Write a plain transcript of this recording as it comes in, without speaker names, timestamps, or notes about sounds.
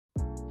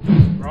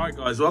Right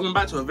guys, welcome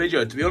back to a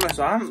video. To be honest,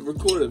 I haven't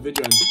recorded a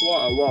video in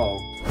quite a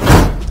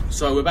while.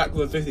 So we're back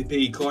with a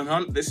 50p coin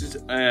hunt. This is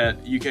a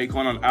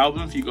UkCoinHunt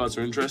album if you guys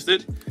are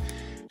interested.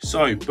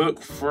 So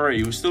book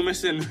 3, we're still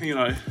missing, you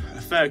know,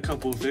 a fair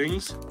couple of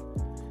things.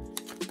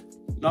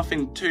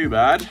 Nothing too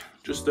bad,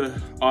 just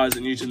the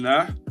Isaac Newton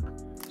there.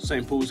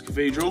 St. Paul's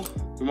Cathedral.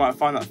 We might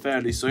find that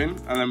fairly soon.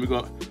 And then we've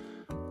got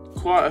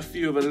quite a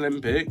few of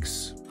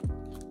Olympics.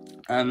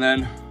 And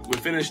then we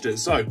finished it.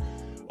 So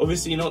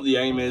obviously, you know what the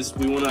aim is.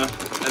 We want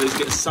to at least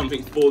get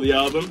something for the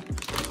album.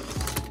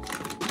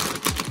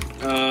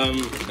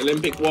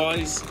 Olympic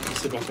wise,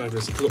 let's sit back over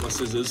this. I forgot my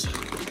scissors.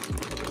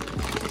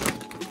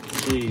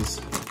 Jeez.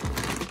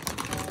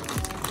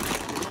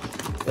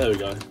 There we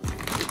go.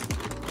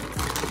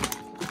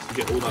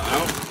 Get all that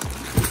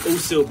out. All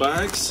sealed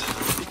bags.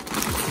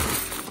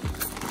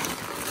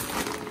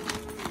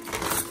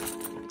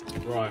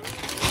 Right.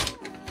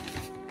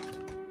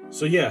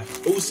 So yeah,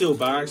 all sealed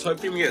bags.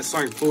 Hopefully we get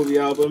something for the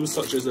album,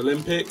 such as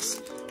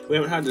Olympics. We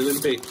haven't had an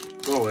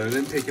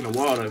Olympic in a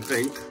while, I don't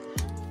think.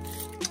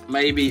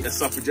 Maybe a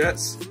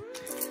Suffragettes,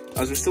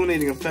 as we're still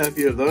needing a fair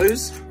few of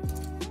those.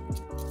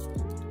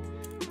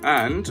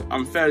 And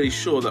I'm fairly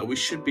sure that we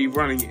should be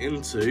running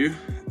into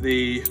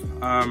the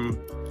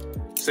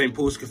St.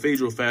 Paul's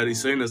Cathedral fairly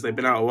soon, as they've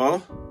been out a while.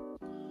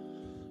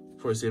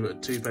 Probably see a bit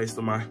of toothpaste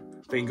on my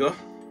finger.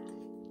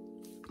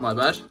 My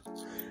bad.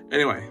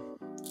 Anyway.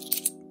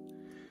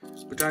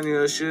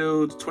 Britannia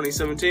Shield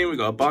 2017, we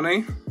got a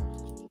bunny.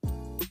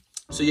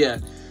 So yeah,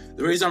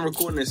 the reason I'm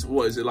recording this,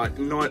 what is it, like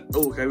 9,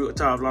 oh okay, we got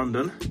Tower of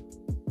London.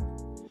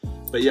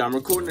 But yeah, I'm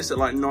recording this at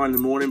like 9 in the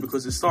morning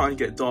because it's starting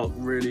to get dark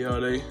really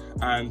early,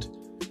 and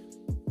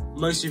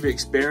most of you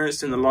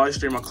experienced in the live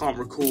stream, I can't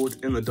record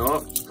in the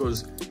dark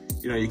because,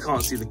 you know, you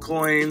can't see the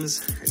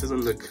coins, it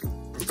doesn't look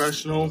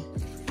professional.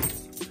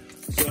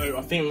 So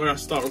I think we're gonna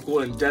start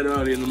recording dead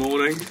early in the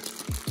morning,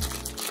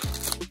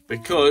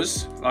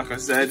 because, like I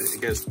said,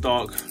 it gets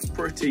dark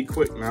pretty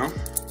quick now.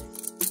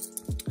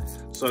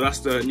 So that's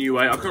the new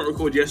way. I couldn't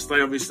record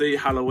yesterday, obviously,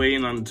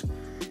 Halloween and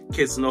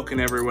kids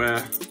knocking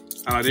everywhere.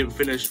 And I didn't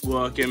finish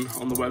working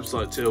on the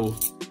website till,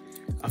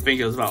 I think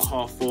it was about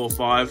 4:30 or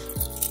 5.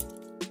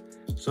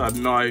 So I had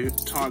no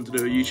time to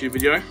do a YouTube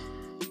video.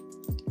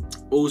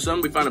 Awesome,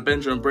 we found a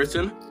Benjamin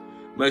Britten.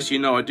 Most of you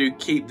know I do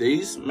keep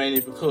these, mainly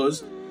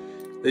because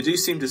they do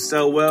seem to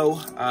sell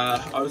well.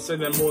 I would say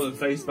they're more than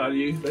face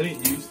value. They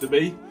didn't used to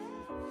be.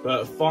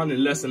 But finding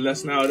less and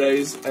less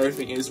nowadays,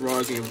 everything is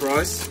rising in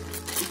price.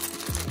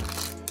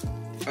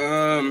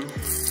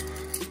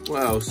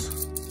 What else?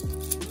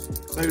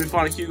 Maybe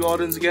find a Kew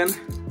Gardens again.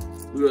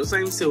 We've got the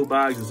same sealed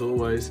bags as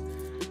always.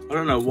 I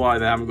don't know why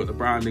they haven't got the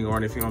branding or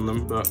anything on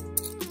them, but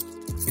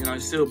you know,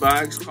 sealed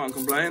bags, can't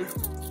complain.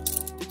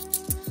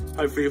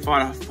 Hopefully you'll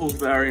find a full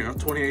variant of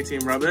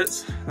 2018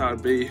 rabbits. That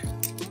would be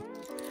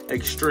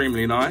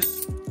extremely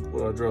nice.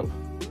 What did I drop?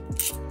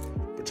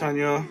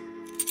 Britannia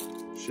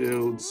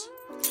Shields.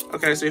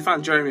 Okay, so we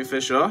found Jeremy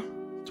Fisher,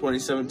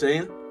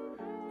 2017,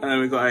 and then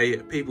we got a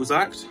People's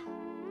Act.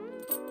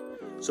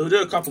 So we'll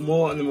do a couple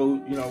more and then we'll,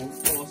 you know,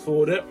 fast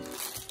forward it.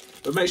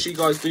 But make sure you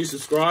guys do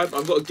subscribe.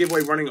 I've got a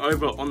giveaway running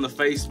over on the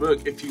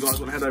Facebook if you guys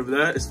want to head over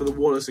there. It's for the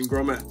Wallace and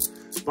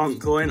Gromit Bunk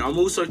Coin. I'm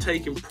also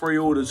taking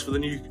pre-orders for the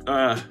new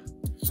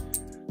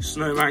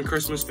Snowman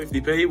Christmas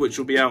 50p, which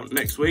will be out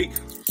next week.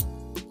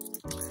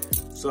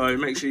 So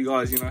make sure you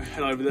guys, you know,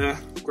 head over there,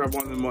 grab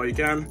one of them while you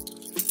can.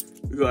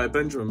 We've got a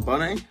Benjamin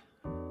Bunny.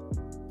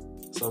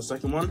 That's our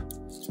second one.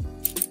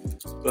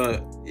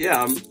 But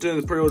yeah, I'm doing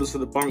the pre-orders for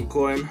the bunk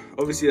coin.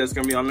 Obviously there's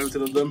going to be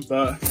unlimited of them,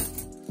 but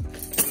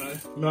you know,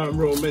 knowing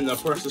Royal Mint, they'll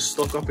press to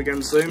stock up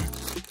again soon.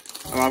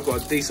 And I've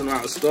got a decent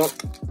amount of stock.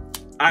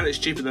 And it's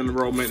cheaper than the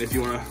Royal Mint if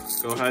you want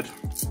to go ahead.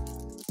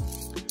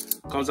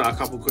 Comes out a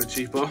couple quid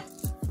cheaper.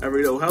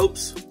 Every little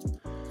helps.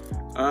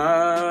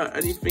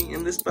 Anything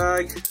in this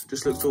bag?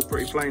 Just looks all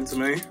pretty plain to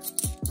me.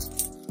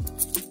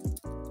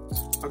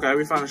 Okay,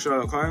 we found a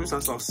Sherlock Holmes.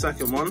 That's our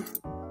second one.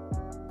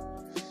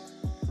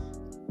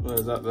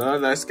 Where's that there?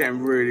 That's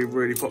getting really,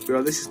 really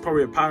popular. This is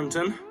probably a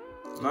Paddington.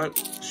 Nope,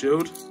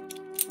 Shield.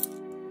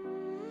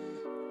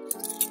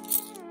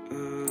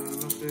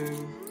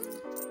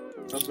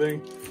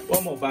 Nothing.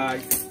 One more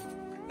bag,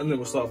 and then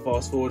we'll start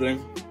fast forwarding.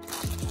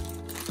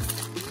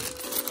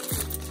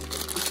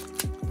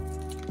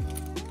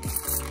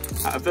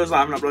 It feels like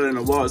I haven't uploaded in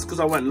a while. It's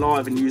because I went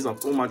live and used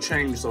up all my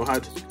change, so I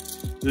had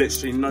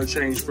literally no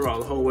change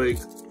throughout the whole week,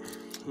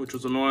 which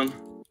was annoying.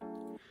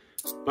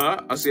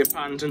 But I see a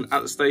Paddington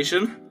at the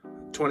station,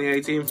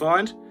 2018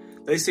 find.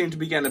 They seem to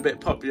be getting a bit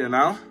popular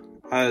now,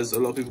 as a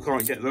lot of people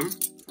can't get them.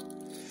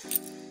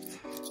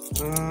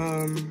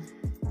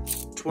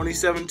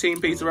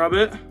 2017 Peter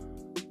Rabbit.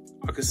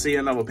 I could see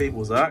another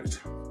People's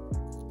Act,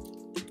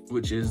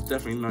 which is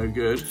definitely no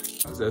good,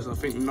 as there's I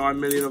think 9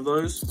 million of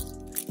those.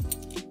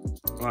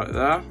 Right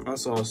there,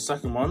 that's our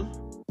second one.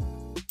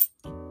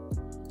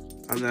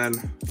 And then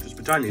just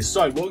Britannia.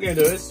 So what we're gonna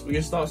do is we're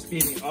gonna start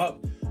speeding it up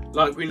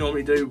like we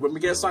normally do. When we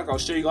get something, I'll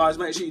show you guys.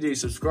 Make sure you do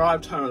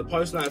subscribe, turn on the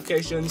post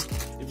notifications.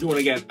 If If you want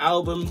to get an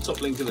album,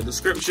 top link in the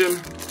description.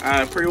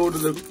 Pre-order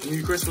the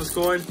new Christmas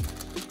coin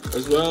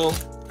as well.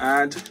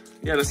 And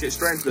yeah, let's get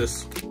straight into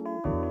this.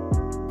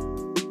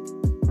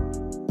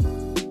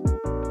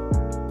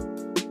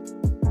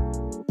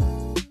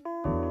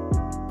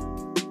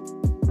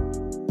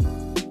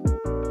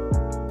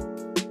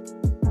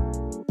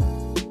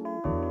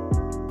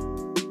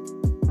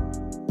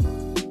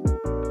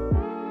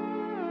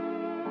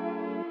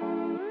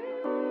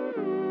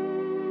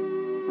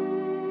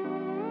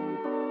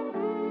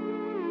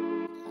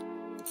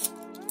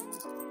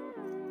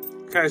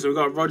 Okay, so we've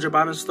got Roger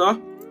Bannister.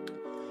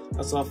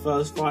 That's our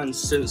first find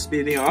since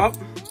speeding it up.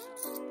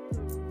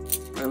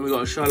 And we've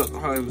got Sherlock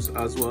Holmes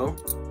as well.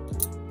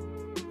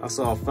 That's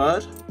our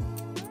third.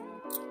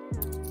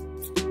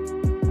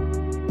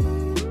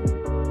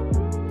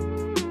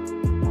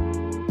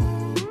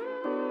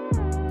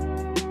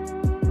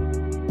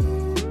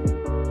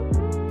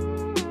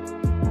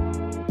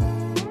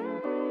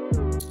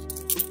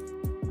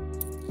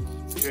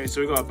 Okay,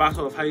 so we've got a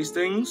Battle of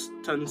Hastings,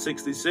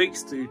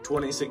 1066 to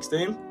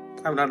 2016.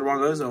 Haven't had one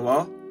of those in a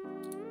while.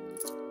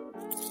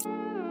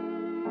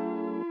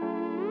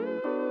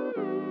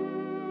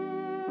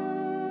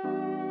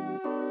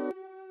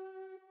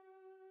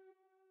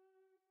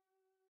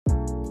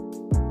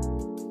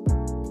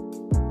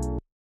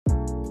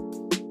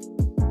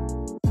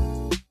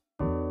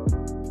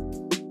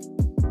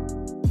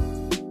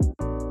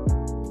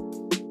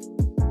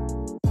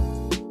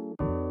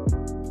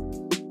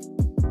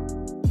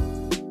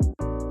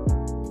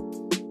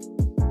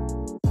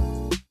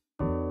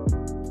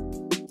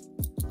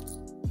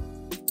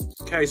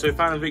 Okay, so we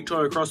found the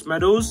Victoria Cross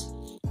medals.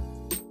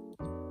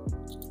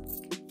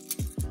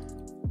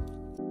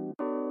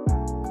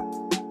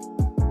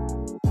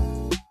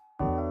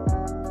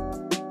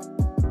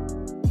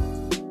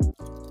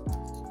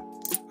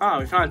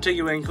 We found a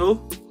Tiggy Winkle,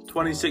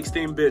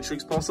 2016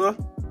 Beatrix Potter.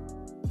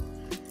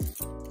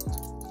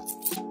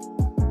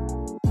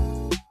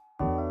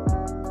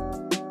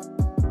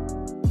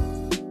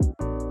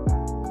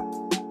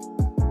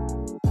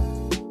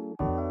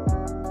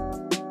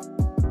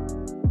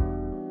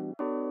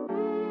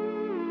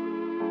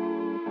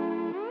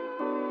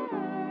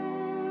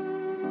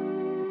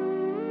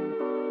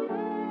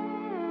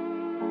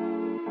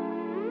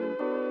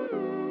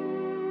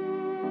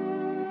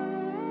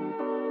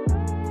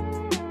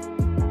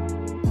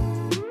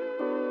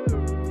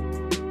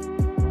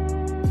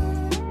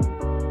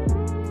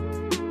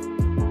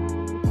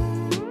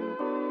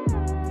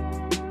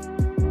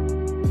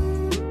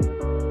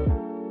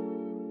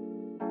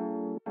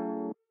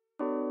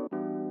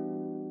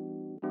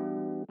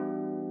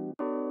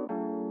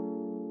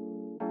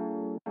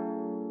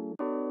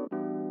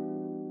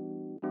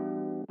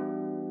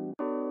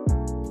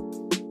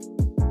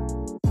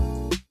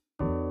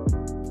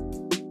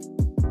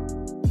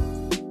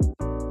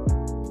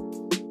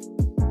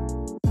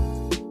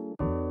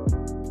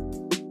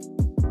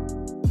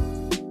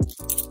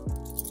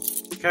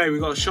 Okay, we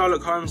got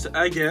Sherlock Holmes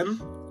again.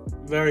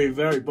 Very,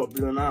 very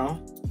popular now.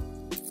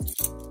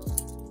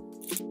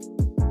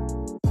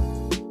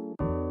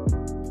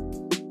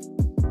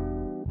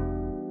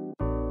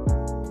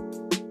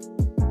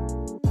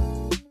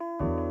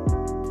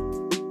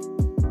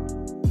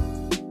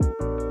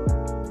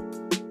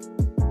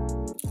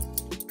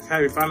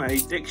 Okay, we found a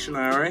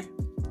dictionary.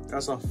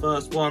 That's our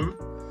first one,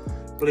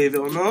 believe it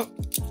or not.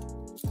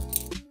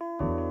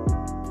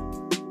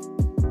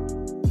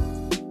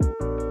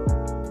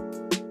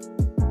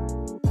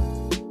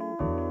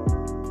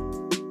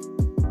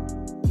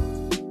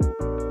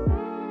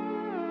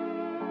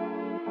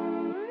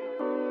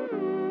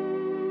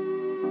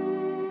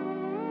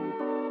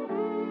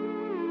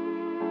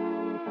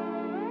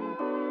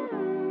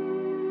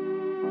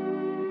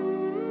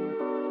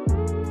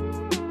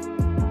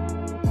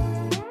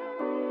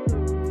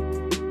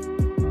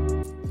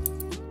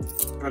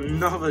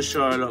 Another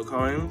Sherlock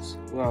Holmes.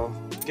 Well,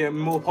 getting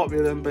more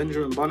popular than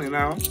Benjamin Bunny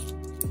now.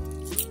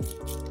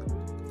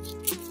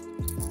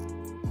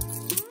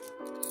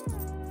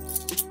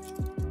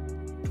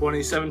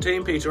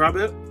 (2017) Peter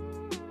Rabbit.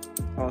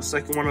 Our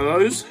second one of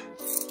those.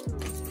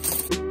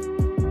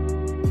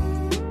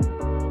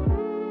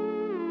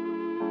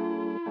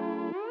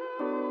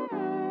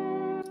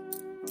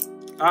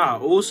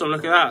 Awesome,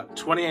 look at that.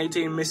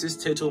 2018 Mrs.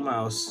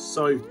 Tittlemouse.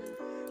 So,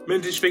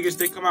 vintage figures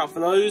did come out for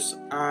those,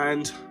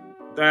 and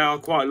they are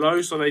quite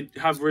low, so they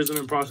have risen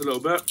in price a little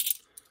bit.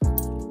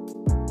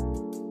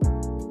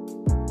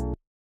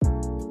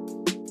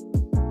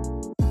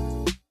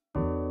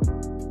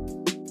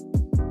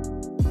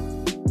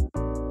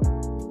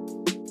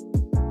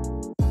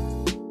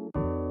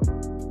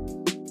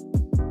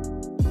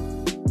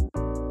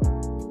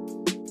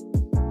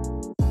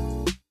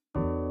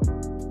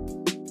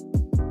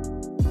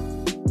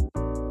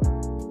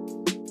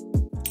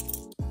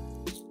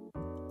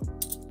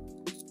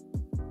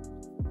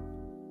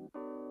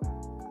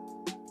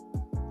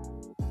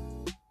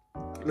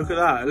 Look at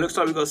that, it looks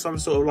like we've got some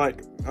sort of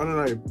like, I don't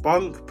know,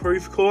 bunk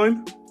proof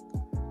coin.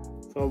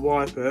 If I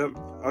wipe it,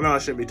 I know I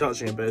shouldn't be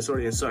touching it, but it's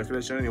already in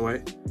circulation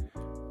anyway.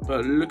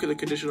 But look at the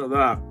condition of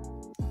that.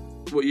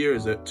 What year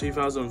is it?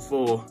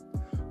 2004.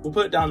 We'll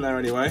put it down there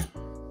anyway.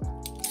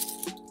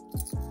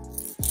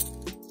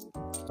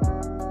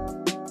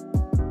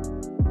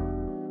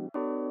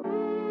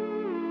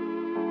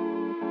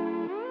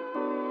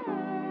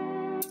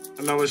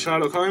 Another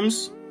Sherlock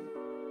Holmes.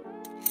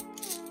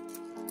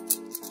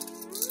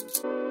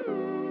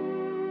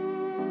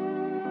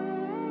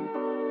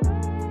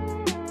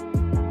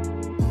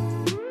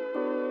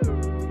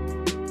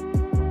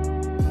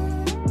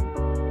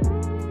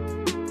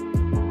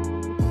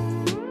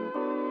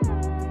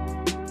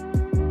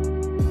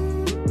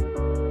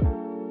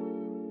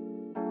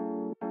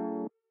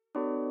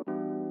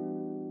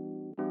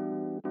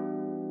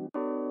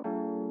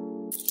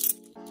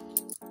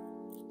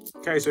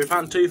 Okay, so we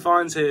found 2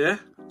 finds here.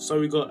 So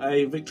we got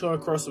a Victoria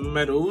Cross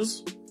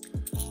medals,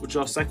 which is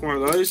our second one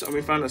of those, and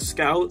we found a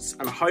Scouts,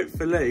 and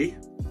hopefully,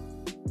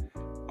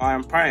 I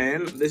am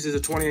praying, this is a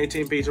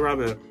 2018 Peter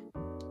Rabbit.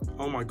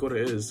 Oh my god,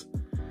 it is.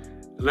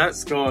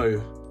 Let's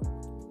go.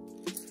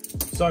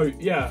 So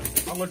yeah,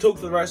 I'm gonna talk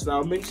for the rest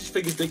now. Vintage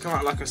figures did come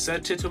out, like I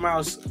said.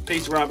 Tittlemaus,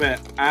 Peter Rabbit,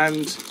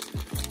 and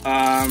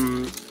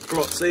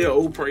Flopsy are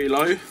all pretty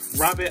low.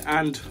 Rabbit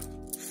and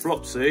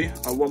Flopsy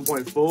are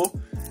 1.4.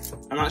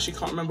 And I actually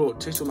can't remember what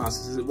Tittlemaus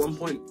is. Is it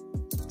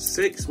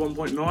 1.6,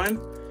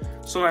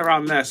 1.9? Somewhere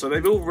around there. So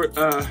they've all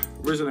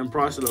risen in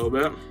price a little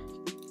bit.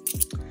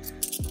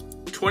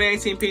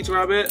 2018 Peter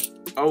Rabbit.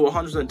 I will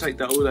 100% take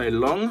that all day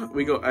long.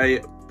 We got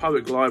a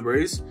Public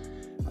Libraries.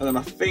 And then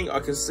I think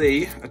I can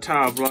see a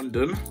Tower of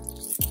London.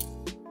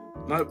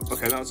 Nope.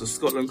 Okay, that was a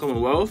Scotland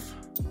Commonwealth.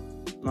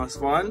 Nice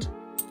find.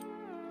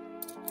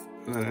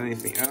 And then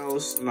anything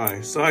else?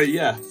 No. So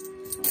yeah,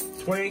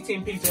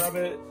 2018 Peter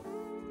Rabbit.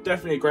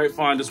 Definitely a great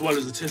find, as well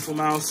as the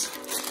Tittlemaus.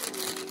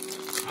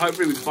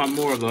 Hopefully we can find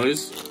more of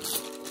those.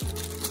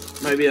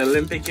 Maybe an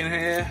Olympic in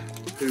here.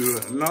 Who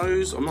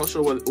knows? I'm not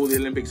sure where all the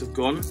Olympics have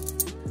gone.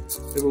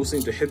 They've all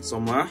seemed to hid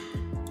somewhere.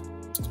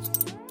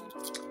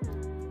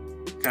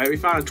 Okay, we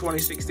found a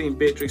 2016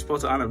 Beatrix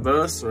Potter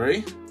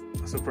anniversary.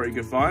 That's a pretty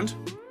good find.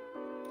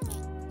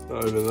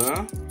 Put over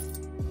there.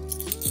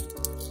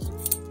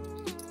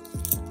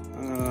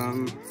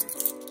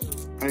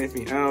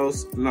 Anything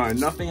else? No,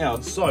 nothing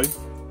else. So,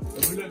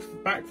 if we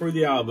look back through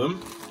the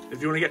album,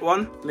 if you want to get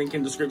one, link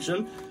in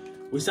description.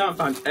 We still haven't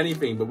found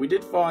anything, but we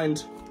did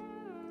find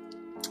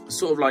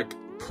sort of like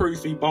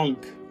proofy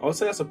bunk. I would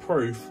say that's a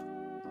proof.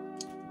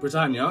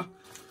 Britannia.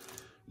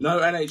 No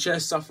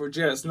NHS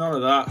suffragettes, none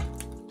of that.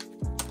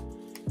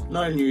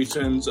 No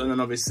Newtons, and then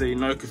obviously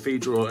no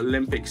Cathedral or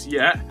Olympics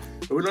yet.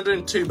 But we're not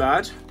doing too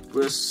bad.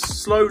 We're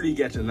slowly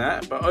getting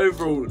there, but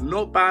overall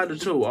not bad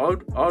at all.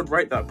 I would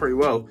rate that pretty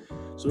well.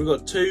 So we've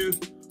got 2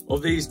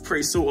 of these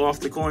pretty sought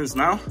after coins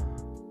now.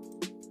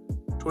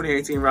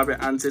 2018 Rabbit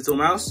and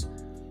Tittlemaus.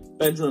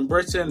 Benjamin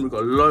Britten, we've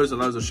got loads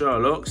and loads of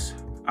Sherlocks.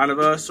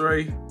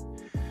 Anniversary.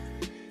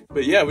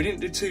 But yeah, we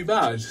didn't do too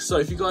bad. So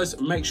if you guys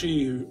make sure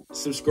you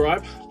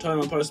subscribe, turn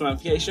on post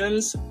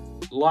notifications,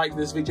 like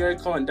this video,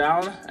 comment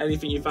down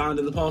anything you found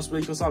in the past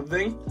week or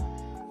something.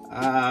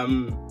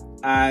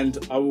 And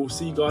I will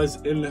see you guys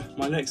in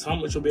my next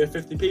hunt, which will be a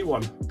 50p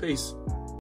one. Peace.